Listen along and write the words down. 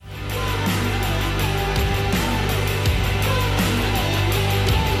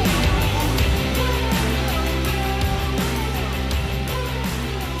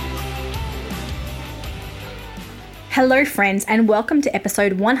Hello, friends, and welcome to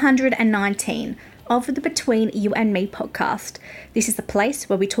episode 119 of the Between You and Me podcast. This is the place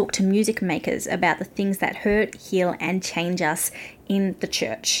where we talk to music makers about the things that hurt, heal, and change us in the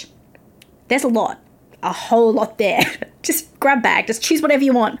church. There's a whole lot there. Just grab bag, just choose whatever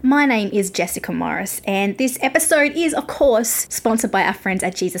you want. My name is Jessica Morris, and this episode is, of course, sponsored by our friends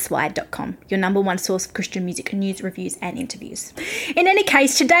at JesusWired.com, your number one source of Christian music news, reviews, and interviews. In any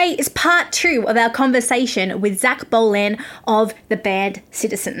case, today is part 2 of our conversation with Zach Bolen of the band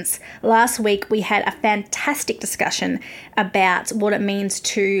Citizens. Last week, we had a fantastic discussion about what it means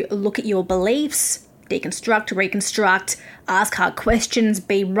to look at your beliefs, deconstruct, reconstruct, ask hard questions,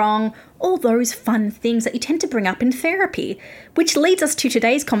 be wrong, all those fun things that you tend to bring up in therapy, which leads us to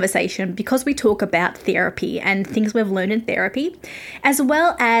today's conversation because we talk about therapy and things we've learned in therapy, as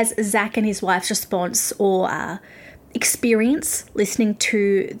well as Zach and his wife's response or experience listening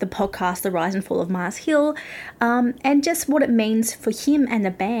to the podcast, The Rise and Fall of Mars Hill, and just what it means for him and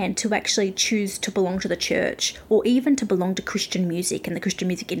the band to actually choose to belong to the church or even to belong to Christian music and the Christian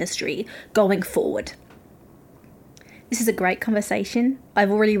music industry going forward. This is a great conversation.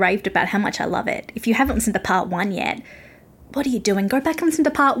 I've already raved about how much I love it. If you haven't listened to part 1 yet, what are you doing? Go back and listen to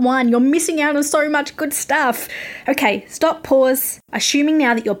part 1. You're missing out on so much good stuff. Okay, stop, pause. Assuming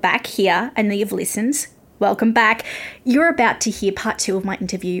now that you're back here and that you've listened, welcome back. You're about to hear part 2 of my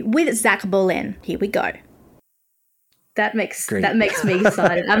interview with Zach Bolen. Here we go. That makes me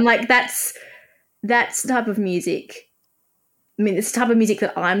excited. I'm like, that's the type of music. I mean, it's the type of music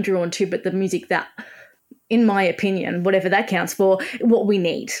that I'm drawn to, but the music that, in my opinion, whatever that counts for, what we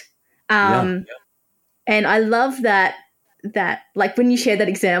need. And I love that like when you share that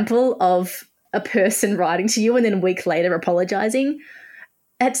example of a person writing to you and then a week later apologizing,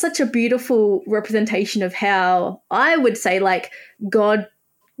 it's such a beautiful representation of how I would say like God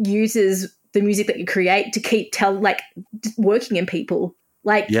uses the music that you create to keep working in people.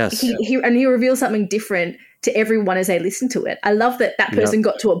 Like yes. he reveals something different to everyone as they listen to it. I love that person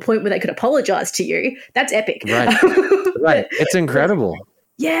got to a point where they could apologize to you. That's epic. Right. Right. It's incredible.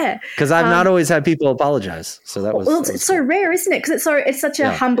 Yeah. Because I've not always had people apologize. So that was it's so rare, isn't it? Because it's such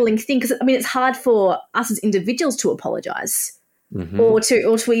a humbling thing. Because I mean, it's hard for us as individuals to apologize, or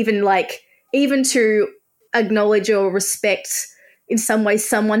to even to acknowledge or respect in some way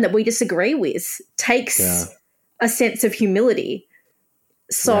someone that we disagree with takes a sense of humility.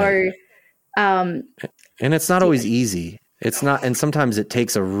 So, and it's not always easy. It's not, and sometimes it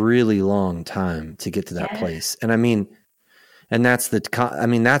takes a really long time to get to that place. And I mean, and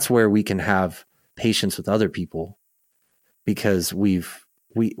that's where we can have patience with other people, because we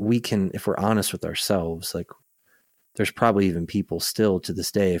can, if we're honest with ourselves, like there's probably even people still to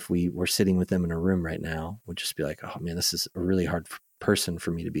this day, if we were sitting with them in a room right now, would just be like, oh man, this is a really hard person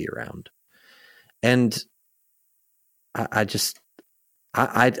for me to be around. And I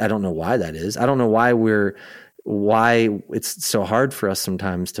don't know why that is. I don't know why it's so hard for us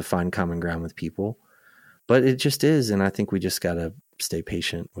sometimes to find common ground with people, but it just is. And I think we just got to stay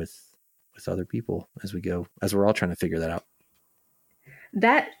patient with other people as we're all trying to figure that out.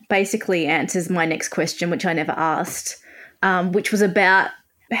 That basically answers my next question, which I never asked, which was about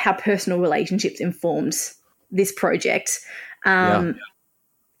how personal relationships informed this project. And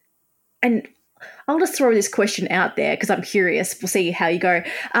I'll just throw this question out there because I'm curious. We'll see how you go.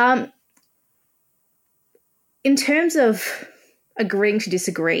 In terms of agreeing to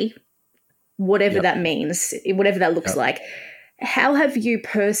disagree, whatever that means, whatever that looks like, how have you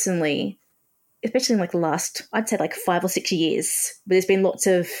personally, especially in like the last, I'd say like 5 or 6 years, where there's been lots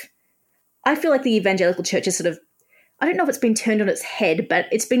of, I feel like the evangelical church is sort of, I don't know if it's been turned on its head, but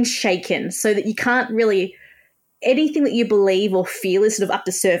it's been shaken so that you can't really, anything that you believe or feel is sort of up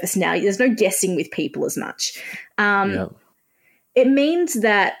to surface now. There's no guessing with people as much. It means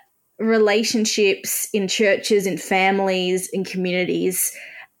that relationships in churches, in families, in communities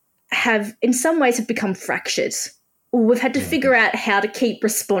have become fractured. We've had to figure out how to keep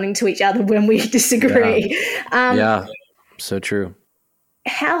responding to each other when we disagree. So true.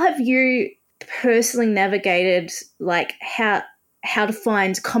 How have you personally navigated like how to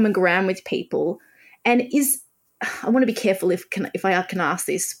find common ground with people? And I want to be careful if I can ask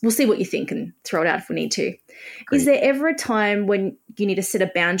this. We'll see what you think and throw it out if we need to. Great. Is there ever a time when you need to set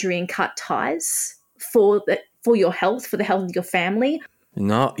a boundary and cut ties for your health, for the health of your family?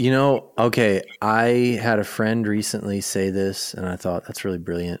 No, okay. I had a friend recently say this, and I thought that's really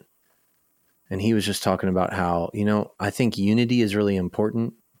brilliant. And he was just talking about how, I think unity is really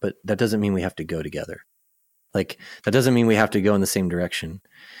important, but that doesn't mean we have to go together. Like, that doesn't mean we have to go in the same direction.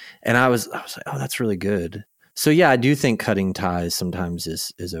 And I was like, oh, that's really good. So yeah, I do think cutting ties sometimes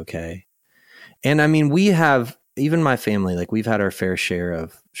is okay. And I mean, we have even my family, like we've had our fair share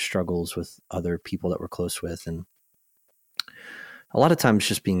of struggles with other people that we're close with. And a lot of times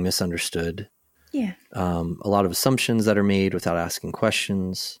just being misunderstood. Yeah. A lot of assumptions that are made without asking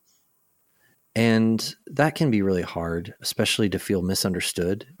questions. And that can be really hard, especially to feel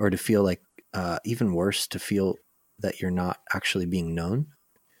misunderstood, or to feel like, even worse, to feel that you're not actually being known.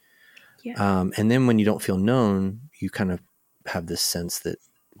 Yeah. And then when you don't feel known, you kind of have this sense that,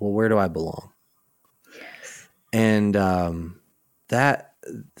 well, where do I belong? Yes. And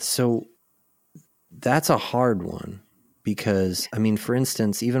that's a hard one, because, I mean, for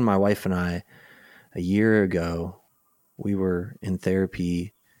instance, even my wife and I, a year ago, we were in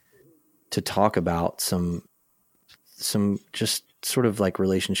therapy to talk about some just sort of like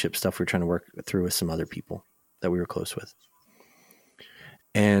relationship stuff we're trying to work through with some other people that we were close with.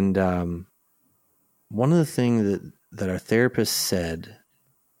 And one of the things that our therapist said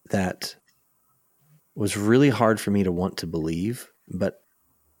that was really hard for me to want to believe, but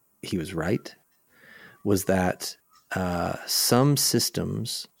he was right, was that some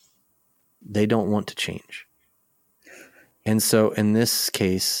systems, they don't want to change. And so in this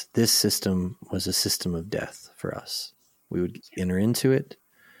case, this system was a system of death for us. We would enter into it.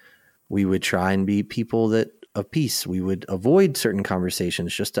 We would try and be people of peace. We would avoid certain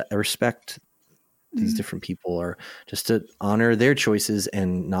conversations just to respect these different people, or just to honor their choices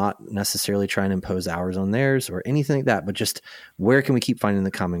and not necessarily try and impose ours on theirs or anything like that, but just where can we keep finding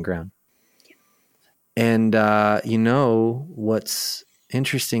the common ground? And, what's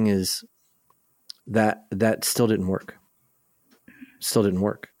interesting is that still didn't work.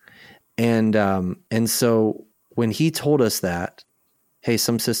 And so when he told us that, hey,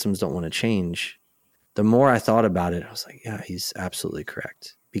 some systems don't want to change, the more I thought about it, I was like, yeah, he's absolutely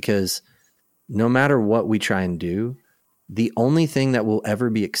correct. Because no matter what we try and do, the only thing that will ever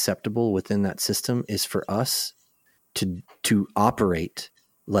be acceptable within that system is for us to operate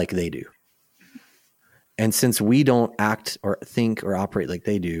like they do. And since we don't act or think or operate like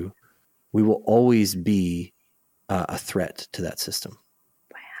they do, we will always be a threat to that system.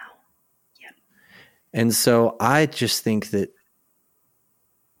 Wow. Yep. And so I just think that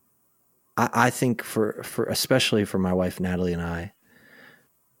I think for especially for my wife, Natalie, and I,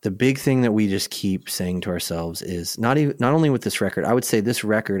 the big thing that we just keep saying to ourselves is not only with this record. I would say this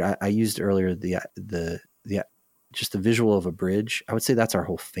record, I used earlier the just the visual of a bridge. I would say that's our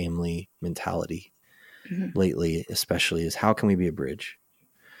whole family mentality lately, especially, is how can we be a bridge?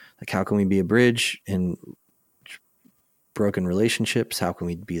 Like, how can we be a bridge in broken relationships? How can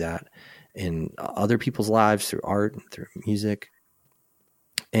we be that in other people's lives through art and through music?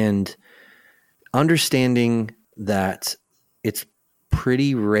 And understanding that it's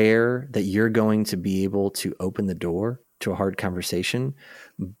pretty rare that you're going to be able to open the door to a hard conversation.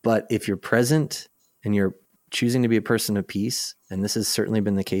 But if you're present and you're choosing to be a person of peace, and this has certainly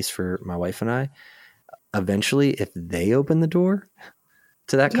been the case for my wife and I, eventually, if they open the door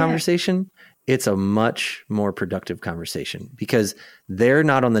to that conversation, it's a much more productive conversation, because they're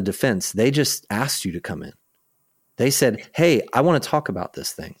not on the defense. They just asked you to come in. They said, hey, I want to talk about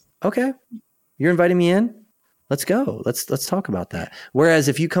this thing. Okay. You're inviting me in. Let's go. Let's talk about that. Whereas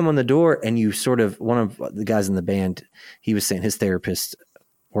if you come on the door and you sort of, one of the guys in the band, he was saying his therapist,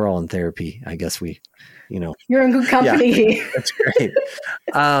 we're all in therapy. I guess you're in good company. Yeah, that's great.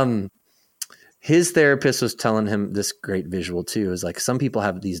 His therapist was telling him this great visual too, is like, some people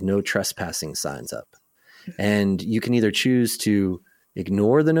have these no trespassing signs up, and you can either choose to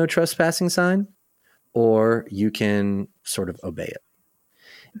ignore the no trespassing sign, or you can sort of obey it.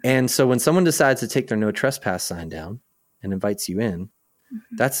 And so when someone decides to take their no trespass sign down and invites you in,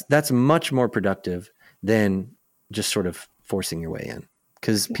 that's much more productive than just sort of forcing your way in,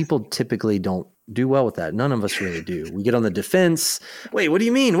 because people typically don't do well with that. None of us really do. We get on the defense. Wait, what do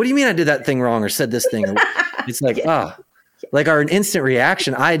you mean? What do you mean I did that thing wrong or said this thing? It's like, like our instant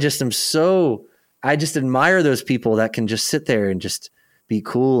reaction. I just admire those people that can just sit there and just be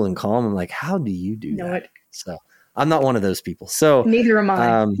cool and calm. I'm like, how do you do that? So I'm not one of those people. So neither am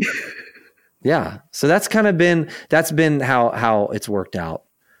I. Yeah. So that's been how it's worked out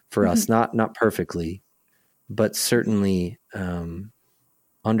for us. Not perfectly, but certainly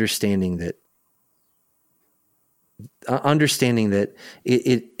understanding that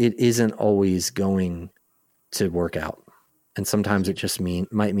it isn't always going to work out. And sometimes it just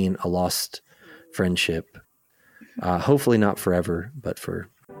might mean a lost friendship. Hopefully not forever, but for.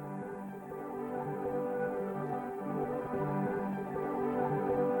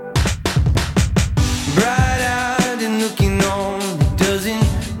 Bright-eyed and looking on,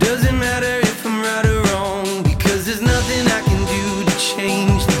 doesn't matter if I'm right or wrong, because there's nothing I can do to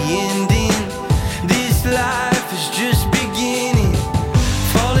change the ending. This life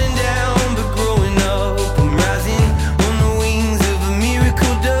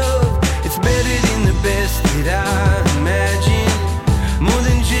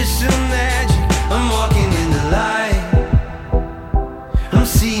I'm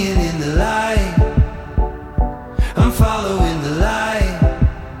seeing in the light. I'm following the light.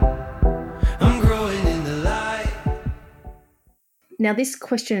 I'm growing in the light. Now, this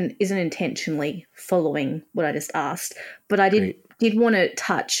question isn't intentionally following what I just asked, but I did want to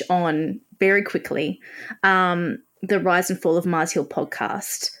touch on very quickly the Rise and Fall of Mars Hill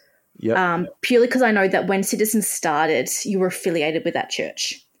podcast. Yep. Purely because I know that when Citizens started, you were affiliated with that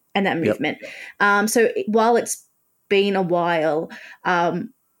church and that movement. So while it's been a while,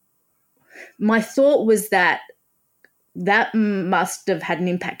 my thought was that must have had an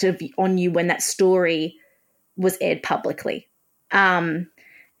impact on you when that story was aired publicly. And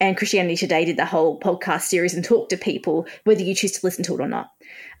Christianity Today did the whole podcast series and talked to people, whether you choose to listen to it or not.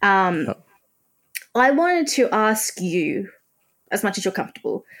 I wanted to ask you, as much as you're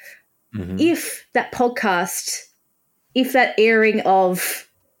comfortable, if that podcast, if that airing of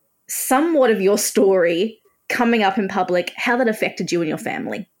somewhat of your story coming up in public, how that affected you and your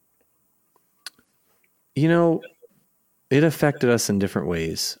family. You know, it affected us in different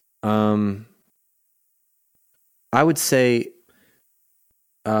ways. I would say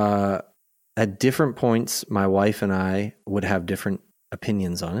at different points, my wife and I would have different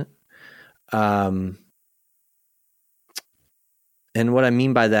opinions on it. And what I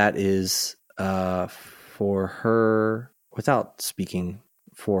mean by that is for her, without speaking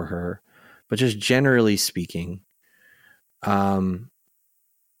for her, but just generally speaking, I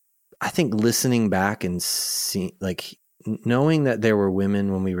think listening back and knowing that there were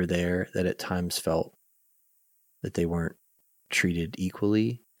women when we were there that at times felt that they weren't treated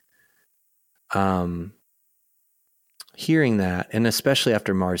equally. Hearing that, and especially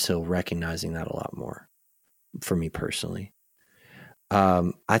after Mars Hill, recognizing that a lot more for me personally.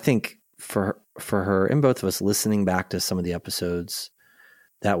 I think for her and both of us, listening back to some of the episodes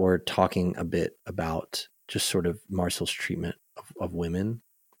that were talking a bit about just sort of Mars Hill's treatment of women,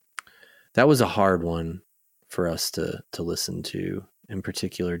 that was a hard one for us to listen to, in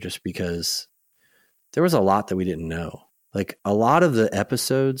particular, just because there was a lot that we didn't know. Like, a lot of the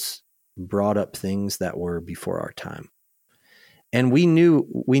episodes brought up things that were before our time. And we knew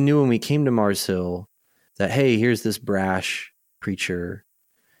when we came to Mars Hill that, hey, here's this brash preacher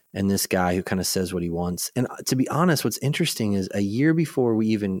and this guy who kind of says what he wants. And to be honest, what's interesting is a year before we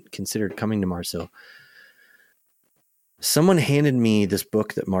even considered coming to Mars Hill, someone handed me this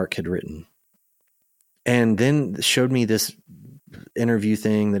book that Mark had written and then showed me this interview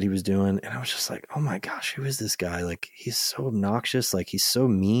thing that he was doing. And I was just like, oh my gosh, who is this guy? Like, he's so obnoxious. Like, he's so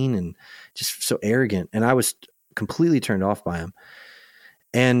mean and just so arrogant. And I was completely turned off by him.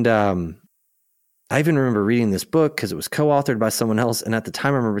 And I even remember reading this book because it was co-authored by someone else. And at the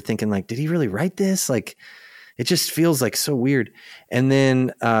time I remember thinking, like, did he really write this? Like, it just feels like so weird. And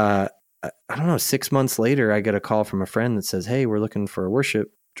then, I don't know, 6 months later, I get a call from a friend that says, hey, we're looking for a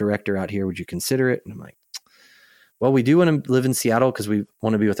worship director out here. Would you consider it? And I'm like, well, we do want to live in Seattle because we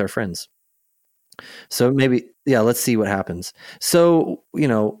want to be with our friends. So maybe, let's see what happens. So,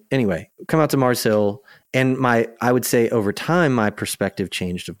 anyway, come out to Mars Hill. And I would say over time, my perspective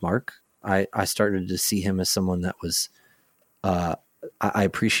changed of Mark. I started to see him as someone that was, I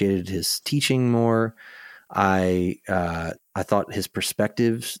appreciated his teaching more. I thought the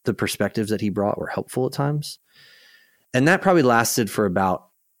perspectives that he brought were helpful at times. And that probably lasted for about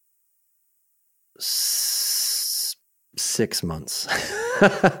 6 months.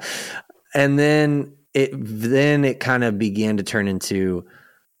 And then it kind of began to turn into,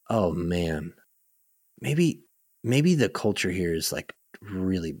 oh man, maybe the culture here is like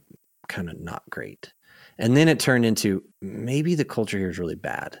really kind of not great. And then it turned into, maybe the culture here is really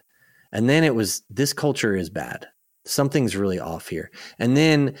bad. And then it was, this culture is bad. Something's really off here. And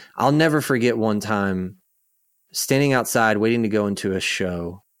then I'll never forget one time standing outside waiting to go into a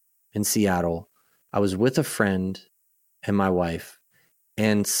show in Seattle. I was with a friend and my wife,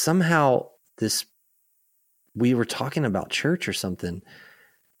 and somehow we were talking about church or something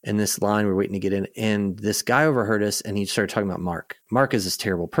in this line. We were waiting to get in, and this guy overheard us and he started talking about Mark. Mark is this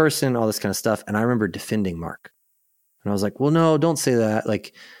terrible person, all this kind of stuff. And I remember defending Mark. And I was like, well, no, don't say that.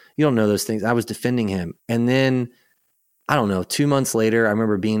 Like, you don't know those things. I was defending him. And then, I don't know, 2 months later, I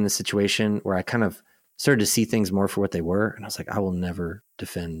remember being in a situation where I kind of started to see things more for what they were. And I was like, I will never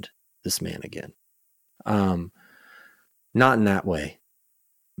defend this man again. Not in that way.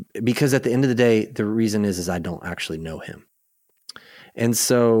 Because at the end of the day, the reason is I don't actually know him. And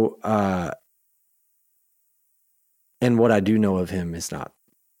so, and what I do know of him is not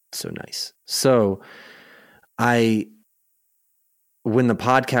so nice. So when the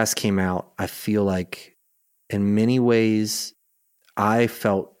podcast came out, I feel like in many ways I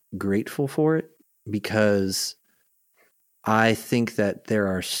felt grateful for it because I think that there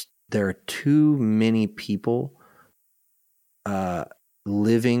are too many people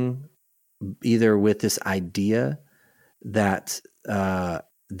living either with this idea that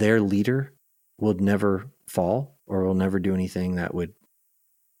their leader will never fall or will never do anything that would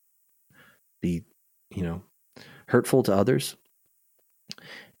be, hurtful to others.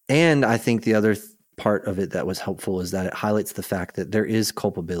 And I think the other part of it that was helpful is that it highlights the fact that there is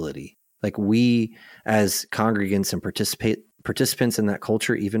culpability. Like we as congregants and participants in that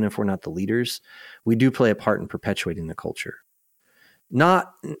culture, even if we're not the leaders, we do play a part in perpetuating the culture.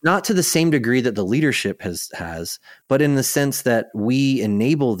 Not to the same degree that the leadership has, but in the sense that we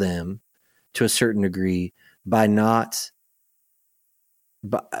enable them to a certain degree by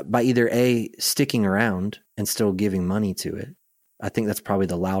either sticking around and still giving money to it. I think that's probably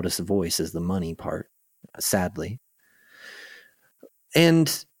the loudest voice, is the money part, sadly.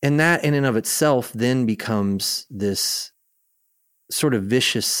 And that in and of itself then becomes this sort of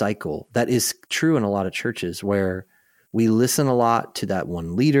vicious cycle that is true in a lot of churches, where we listen a lot to that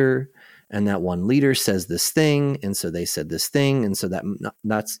one leader, and that one leader says this thing, and so they said this thing, and so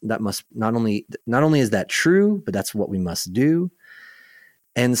that must not only is that true, but that's what we must do.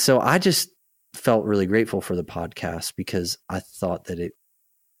 And so I just felt really grateful for the podcast, because I thought that it,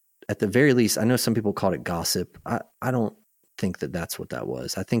 at the very least, I know some people called it gossip. I don't think that that's what that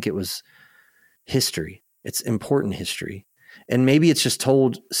was. I think it was history. It's important history. And maybe it's just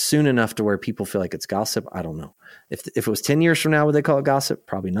told soon enough to where people feel like it's gossip. I don't know. If it was 10 years from now, would they call it gossip?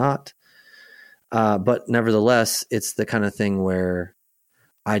 Probably not. But nevertheless, it's the kind of thing where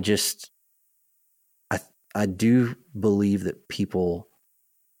I do believe that people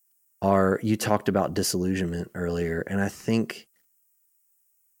you talked about disillusionment earlier, and I think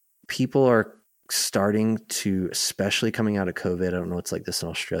people are starting to, especially coming out of COVID, I don't know what's like this in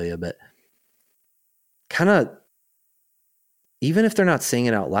Australia, but kind of, even if they're not saying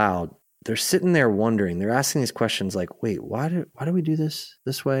it out loud, they're sitting there wondering, they're asking these questions like, wait, why do we do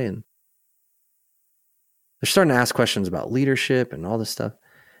this way? And they're starting to ask questions about leadership and all this stuff.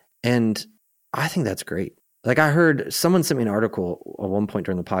 And I think that's great. Like, I heard someone sent me an article at one point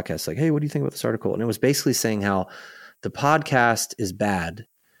during the podcast, like, hey, what do you think about this article? And it was basically saying how the podcast is bad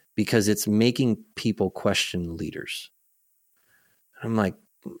because it's making people question leaders. I'm like,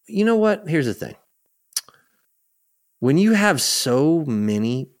 you know what? Here's the thing. When you have so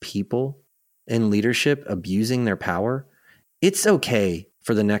many people in leadership abusing their power, it's okay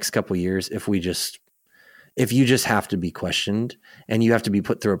for the next couple of years if you just have to be questioned and you have to be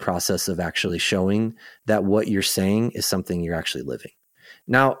put through a process of actually showing that what you're saying is something you're actually living.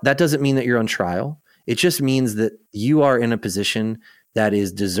 Now, that doesn't mean that you're on trial. It just means that you are in a position that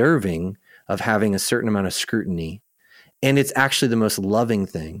is deserving of having a certain amount of scrutiny. And it's actually the most loving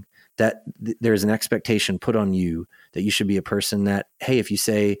thing, that there's an expectation put on you that you should be a person that, hey, if you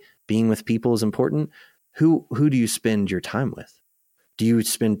say being with people is important, who do you spend your time with? Do you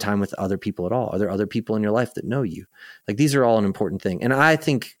spend time with other people at all? Are there other people in your life that know you? Like, these are all an important thing. And I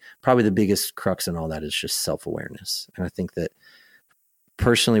think probably the biggest crux in all that is just self-awareness. And I think that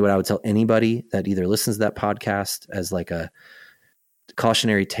personally, what I would tell anybody that either listens to that podcast as like a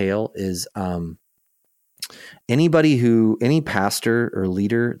cautionary tale is any pastor or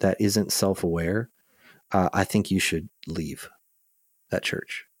leader that isn't self-aware, I think you should leave that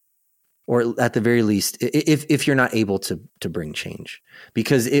church. Or at the very least, if you're not able to bring change,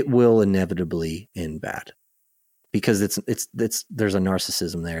 because it will inevitably end bad, because there's a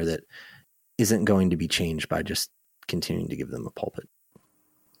narcissism there that isn't going to be changed by just continuing to give them a pulpit.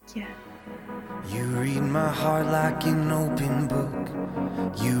 Yeah. You read my heart like an open book.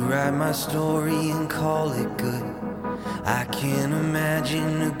 You write my story and call it good. I can't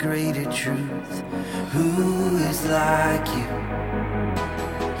imagine a greater truth. Who is like you?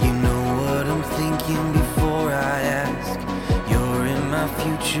 You know what I'm thinking before I ask. You're in my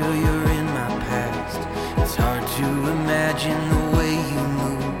future, you're in my past. It's hard to imagine the way you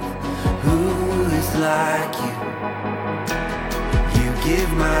move. Who is like you? You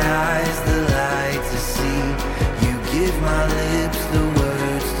give my eyes the light to see. You give my lips the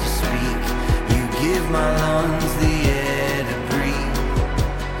words to speak. You give my lungs the air to breathe.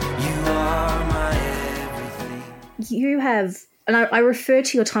 You are my everything. You have... And I refer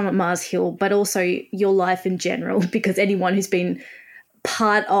to your time at Mars Hill, but also your life in general, because anyone who's been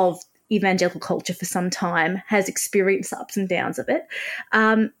part of evangelical culture for some time has experienced ups and downs of it.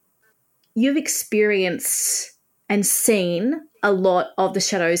 You've experienced and seen a lot of the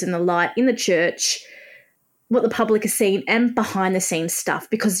shadows and the light in the church, what the public has seen, and behind the scenes stuff,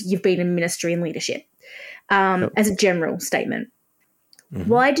 because you've been in ministry and leadership, as a general statement. Mm-hmm.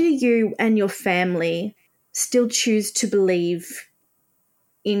 Why do you and your family still choose to believe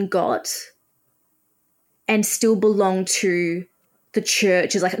in God and still belong to the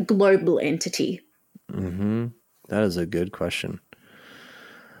church as like a global entity? Mm-hmm. That is a good question.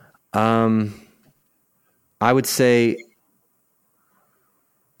 I would say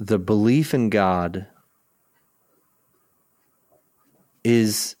the belief in God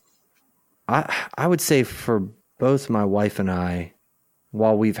is, I would say for both my wife and I,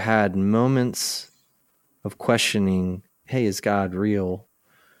 while we've had moments of questioning, hey, is God real?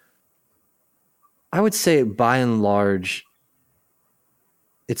 I would say by and large,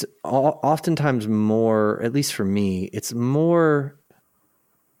 it's oftentimes more, at least for me, it's more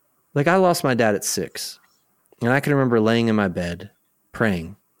like I lost my dad at 6. And I can remember laying in my bed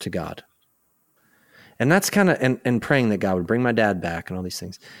praying to God. And that's kind of, and praying that God would bring my dad back and all these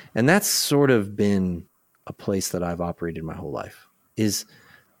things. And that's sort of been a place that I've operated my whole life, is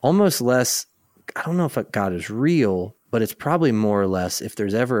almost less, I don't know if God is real, but it's probably more or less, if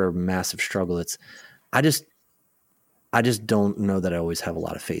there's ever a massive struggle, it's, I just don't know that I always have a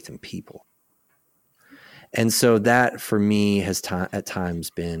lot of faith in people. And so that for me has at times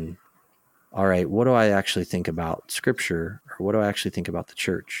been, all right, what do I actually think about Scripture? Or what do I actually think about the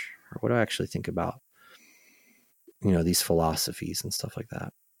church? Or what do I actually think about, these philosophies and stuff like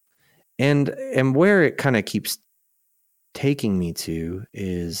that? And where it kind of keeps taking me to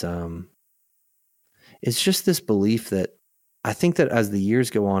is, it's just this belief that I think that as the years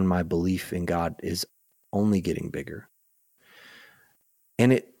go on, my belief in God is only getting bigger.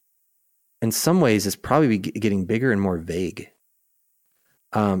 And it, in some ways, is probably getting bigger and more vague,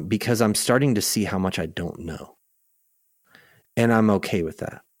 because I'm starting to see how much I don't know. And I'm okay with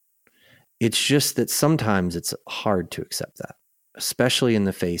that. It's just that sometimes it's hard to accept that, especially in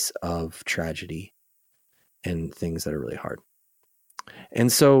the face of tragedy and things that are really hard.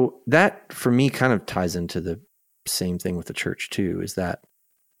 And so that for me kind of ties into the same thing with the church too, is that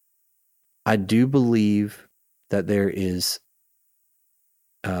I do believe that there is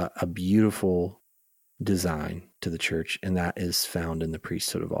a beautiful design to the church, and that is found in the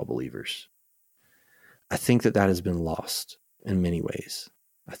priesthood of all believers. I think that has been lost in many ways.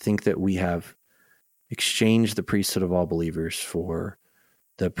 I think that we have exchanged the priesthood of all believers for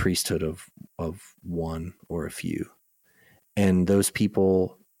the priesthood of one or a few. And those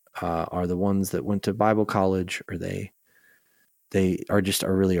people are the ones that went to Bible college, or they are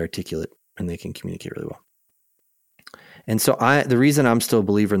really articulate and they can communicate really well. And so the reason I'm still a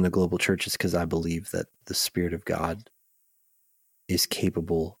believer in the global church is because I believe that the Spirit of God is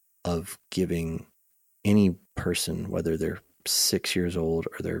capable of giving any person, whether they're 6 years old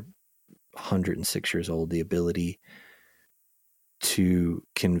or they're 106 years old, the ability to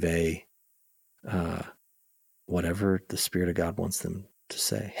convey whatever the Spirit of God wants them to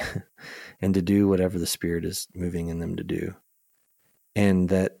say and to do whatever the Spirit is moving in them to do. And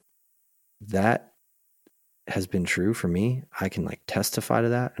that has been true for me. I can testify to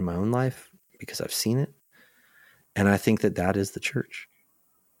that in my own life because I've seen it. And I think that is the church.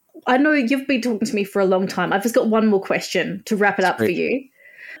 I know you've been talking to me for a long time. I've just got one more question to wrap it up for you.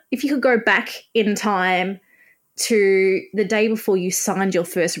 If you could go back in time to the day before you signed your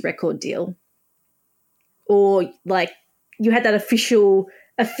first record deal, or you had that official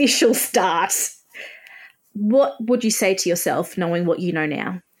start, what would you say to yourself knowing what you know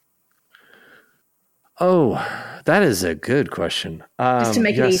now? Oh, that is a good question. Just to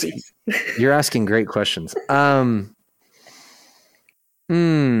make it easy. You're asking great questions. I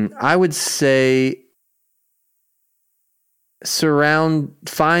would say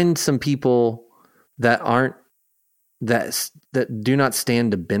find some people that aren't, that do not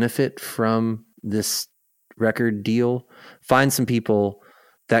stand to benefit from this record deal. Find some people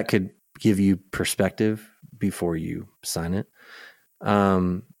that could give you perspective before you sign it.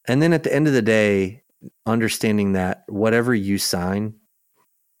 And then at the end of the day, understanding that whatever you sign,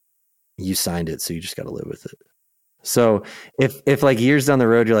 you signed it, so you just got to live with it. So if years down the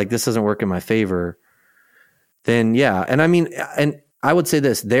road you're like, this doesn't work in my favor, then yeah. And I mean, and I would say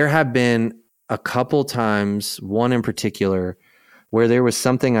this, there have been a couple times, one in particular, where there was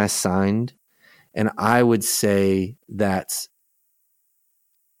something I signed, and I would say that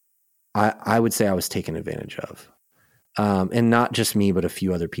I would say I was taken advantage of. And not just me, but a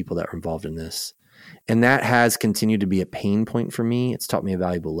few other people that were involved in this. And that has continued to be a pain point for me. It's taught me a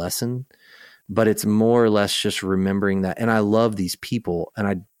valuable lesson, but it's more or less just remembering that. And I love these people, and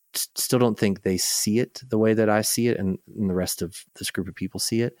I still don't think they see it the way that I see it, and the rest of this group of people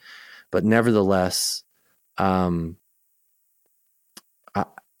see it. But nevertheless, I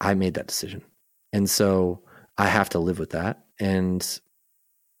made that decision. And so I have to live with that. And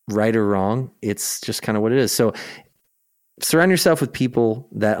right or wrong. It's just kind of what it is. So surround yourself with people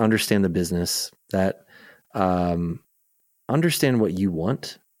that understand the business, that understand what you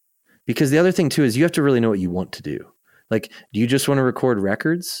want. Because the other thing too is you have to really know what you want to do. Like, do you just want to record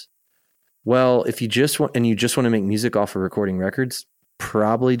records? Well, if you just want to make music off of recording records,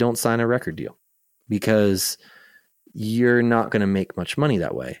 probably don't sign a record deal, because you're not going to make much money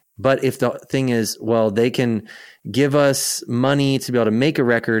that way. But if the thing is, well, they can give us money to be able to make a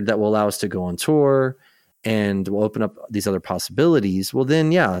record that will allow us to go on tour and will open up these other possibilities, well,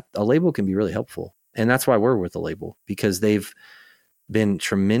 then, yeah, a label can be really helpful. And that's why we're with a label, because they've been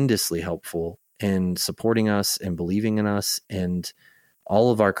tremendously helpful in supporting us and believing in us, and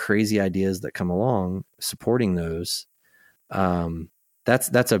all of our crazy ideas that come along, supporting those. To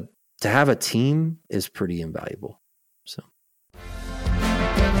have a team is pretty invaluable. So.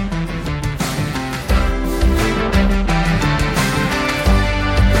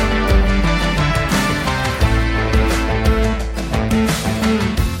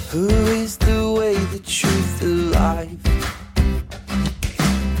 Who is the way, the truth, the life?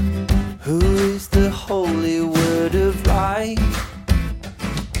 Who is the holy word of life?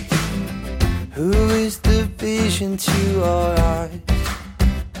 Who is the vision to our eyes?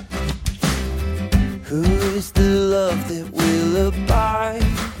 Who is the love that will abide?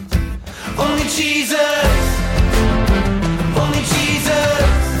 Only Jesus, only Jesus.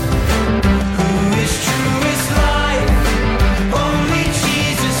 Who is truest life? Only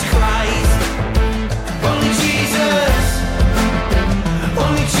Jesus Christ. Only Jesus,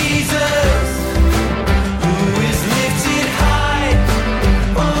 only Jesus. Who is lifted high?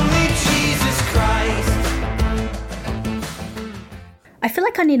 Only Jesus Christ. I feel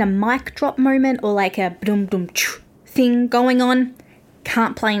like I need a mic drop moment, or like a boom boom thing going on.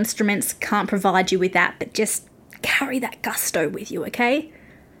 Can't play instruments, can't provide you with that, but just carry that gusto with you, okay?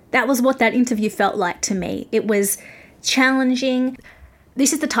 That was what that interview felt like to me. It was challenging.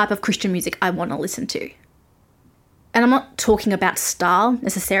 This is the type of Christian music I want to listen to. And I'm not talking about style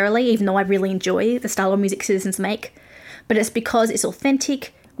necessarily, even though I really enjoy the style of music Citizens make, but it's because it's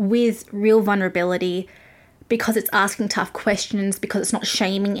authentic with real vulnerability, because it's asking tough questions, because it's not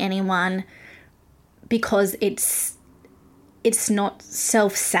shaming anyone, because it's not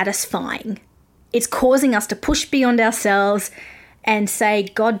self-satisfying. It's causing us to push beyond ourselves and say,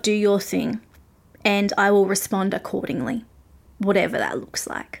 God, do your thing, and I will respond accordingly, whatever that looks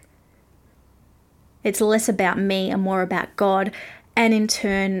like. It's less about me and more about God, and in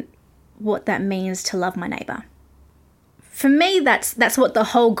turn, what that means to love my neighbor. For me, that's what the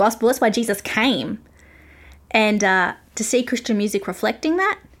whole gospel, that's why Jesus came. And to see Christian music reflecting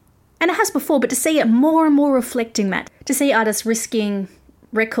that, and it has before, but to see it more and more reflecting that, to see artists risking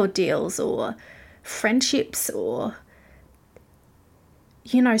record deals or friendships or,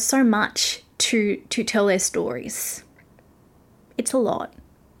 so much to tell their stories. It's a lot.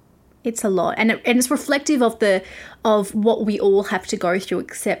 It's a lot. And it's reflective of what we all have to go through,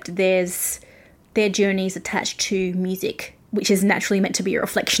 except their journeys attached to music, which is naturally meant to be a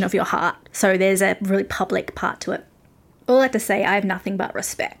reflection of your heart. So there's a really public part to it. All I have to say, I have nothing but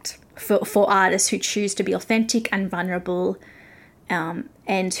respect for artists who choose to be authentic and vulnerable,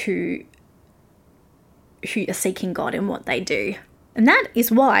 and who are seeking God in what they do. And that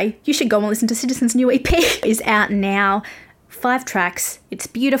is why you should go and listen to Citizens' new EP. It's out now, 5 tracks. It's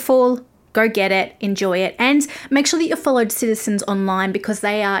beautiful. Go get it, enjoy it, and make sure that you followed Citizens online, because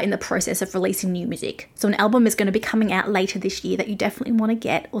they are in the process of releasing new music. So an album is going to be coming out later this year that you definitely want to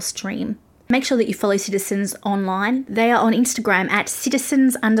get or stream. Make sure that you follow Citizens online. They are on Instagram at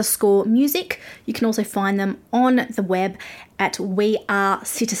citizens_music. You can also find them on the web at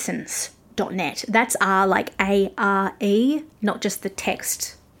wearecitizens.net. That's R like A-R-E, not just the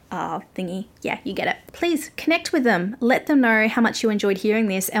text thingy. Yeah, you get it. Please connect with them. Let them know how much you enjoyed hearing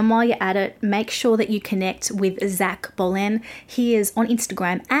this. And while you're at it, make sure that you connect with Zach Bolen. He is on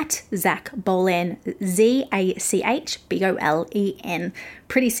Instagram at Zach Bolen, ZACHBOLEN.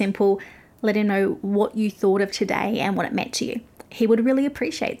 Pretty simple. Let him know what you thought of today and what it meant to you. He would really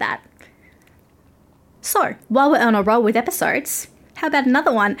appreciate that. So, while we're on a roll with episodes, how about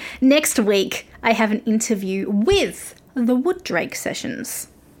another one? Next week, I have an interview with the Wooddrake Sessions.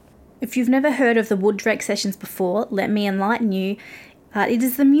 If you've never heard of the Wooddrake Sessions before, let me enlighten you. It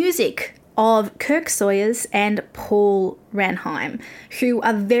is the music of Kirk Sawyers and Paul Ranheim, who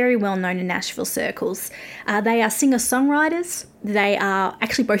are very well known in Nashville circles. They are singer-songwriters. They are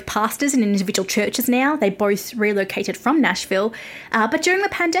actually both pastors in individual churches now. They both relocated from Nashville. But during the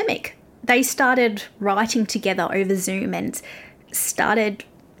pandemic, they started writing together over Zoom and started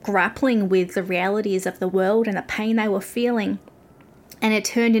grappling with the realities of the world and the pain they were feeling. and it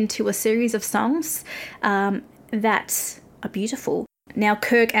turned into a series of songs that are beautiful. Now,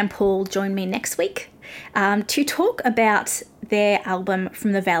 Kirk and Paul join me next week to talk about their album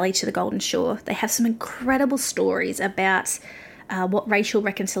From the Valley to the Golden Shore. They have some incredible stories about what racial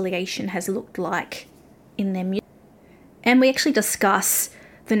reconciliation has looked like in their music. And we actually discuss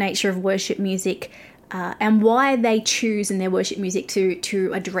the nature of worship music and why they choose in their worship music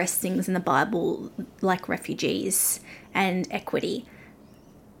to address things in the Bible like refugees and equity,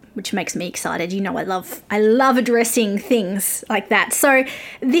 which makes me excited. You know, I love addressing things like that. So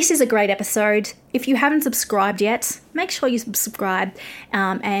this is a great episode. If you haven't subscribed yet, make sure you subscribe,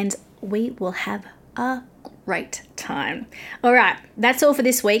 and we will have a great time. All right, that's all for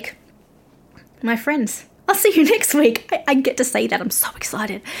this week. My friends, I'll see you next week. I get to say that. I'm so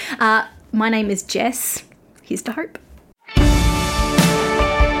excited. My name is Jess. Here's to hope.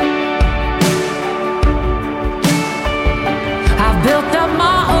 I built up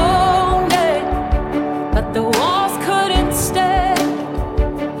my own day, but the walls couldn't stand.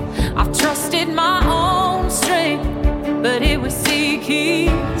 I've trusted my own strength, but it was seek, he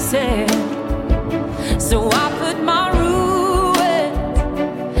said. So I put my ruins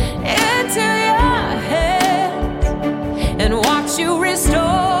into your hands and watch you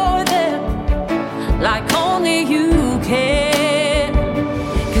restore them like